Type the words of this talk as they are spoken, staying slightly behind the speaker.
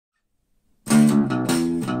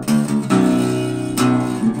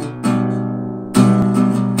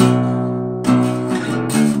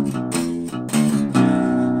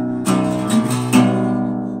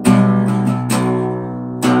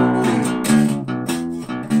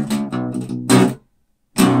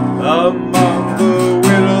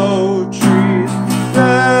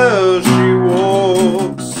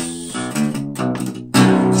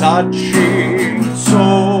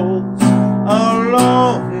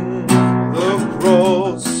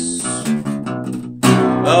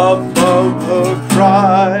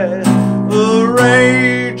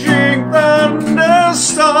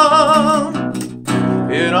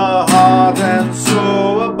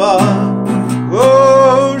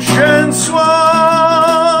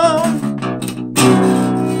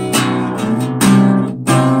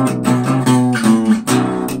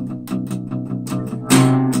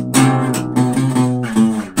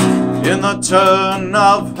turn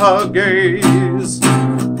of her gaze.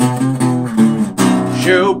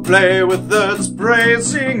 She'll play with its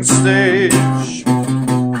bracing stage.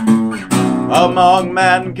 Among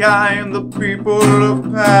mankind, the people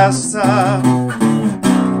look past her,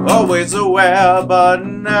 always aware but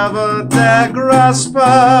never dare grasp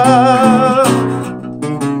her.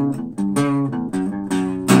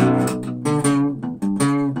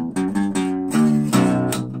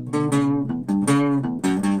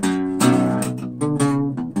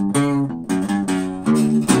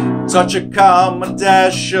 Touch of calm, a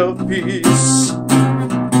dash of peace.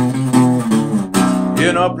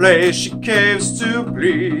 In her place she caves to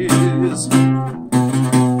please.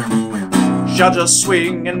 Shall just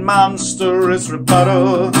swing in monstrous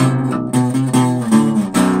rebuttal.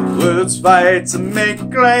 Words fight to make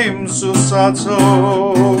claims so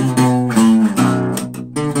subtle.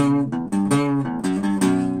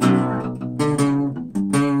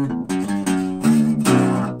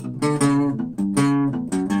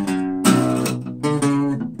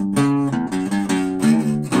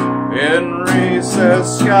 In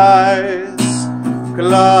recessed skies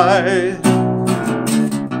collide.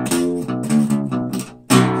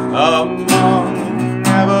 Among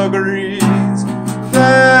evergreens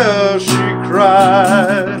there she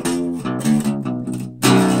cried.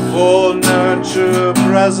 For nurture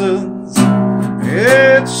presence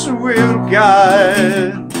it will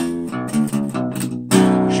guide.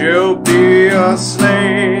 She'll be a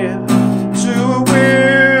slave to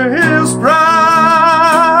his pride.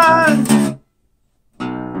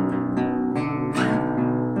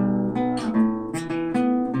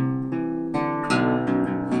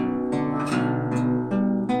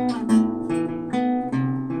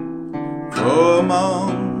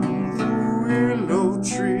 Among the willow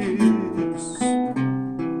trees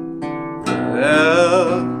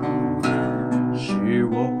there she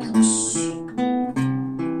walks,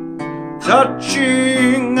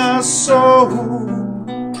 touching a soul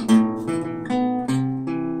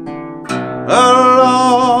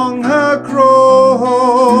along her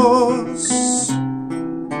cross,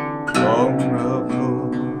 along her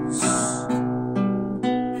cross.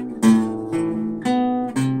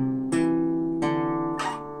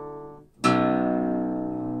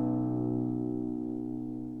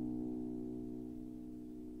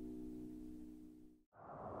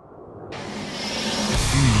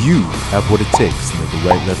 You have what it takes to make a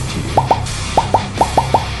right left here.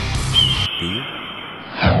 Do you?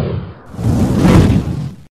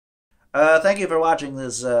 Thank you for watching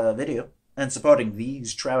this video and supporting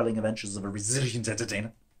these traveling adventures of a resilient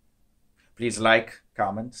entertainer. Please like,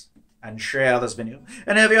 comment, and share this video.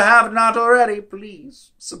 And if you have not already,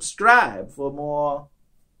 please subscribe for more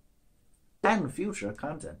and future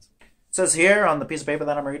content. It says here on the piece of paper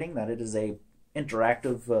that I'm reading that it is a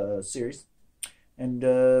interactive series. And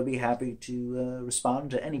be happy to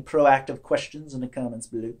respond to any proactive questions in the comments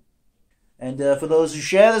below. And for those who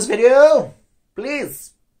share this video,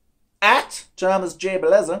 please, at Thomas J.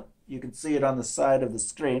 Bellezza, you can see it on the side of the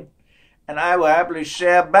screen, and I will happily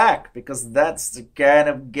share back, because that's the kind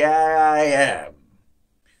of guy I am.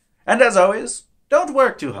 And as always, don't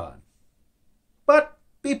work too hard, but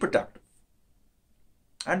be productive.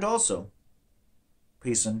 And also,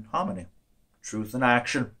 peace and harmony, truth in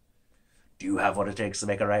action. Do you have what it takes to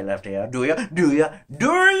make a right left here? Do you? Do you?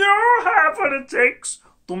 Do you have what it takes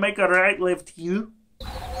to make a right left here?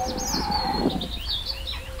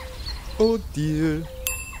 Oh dear.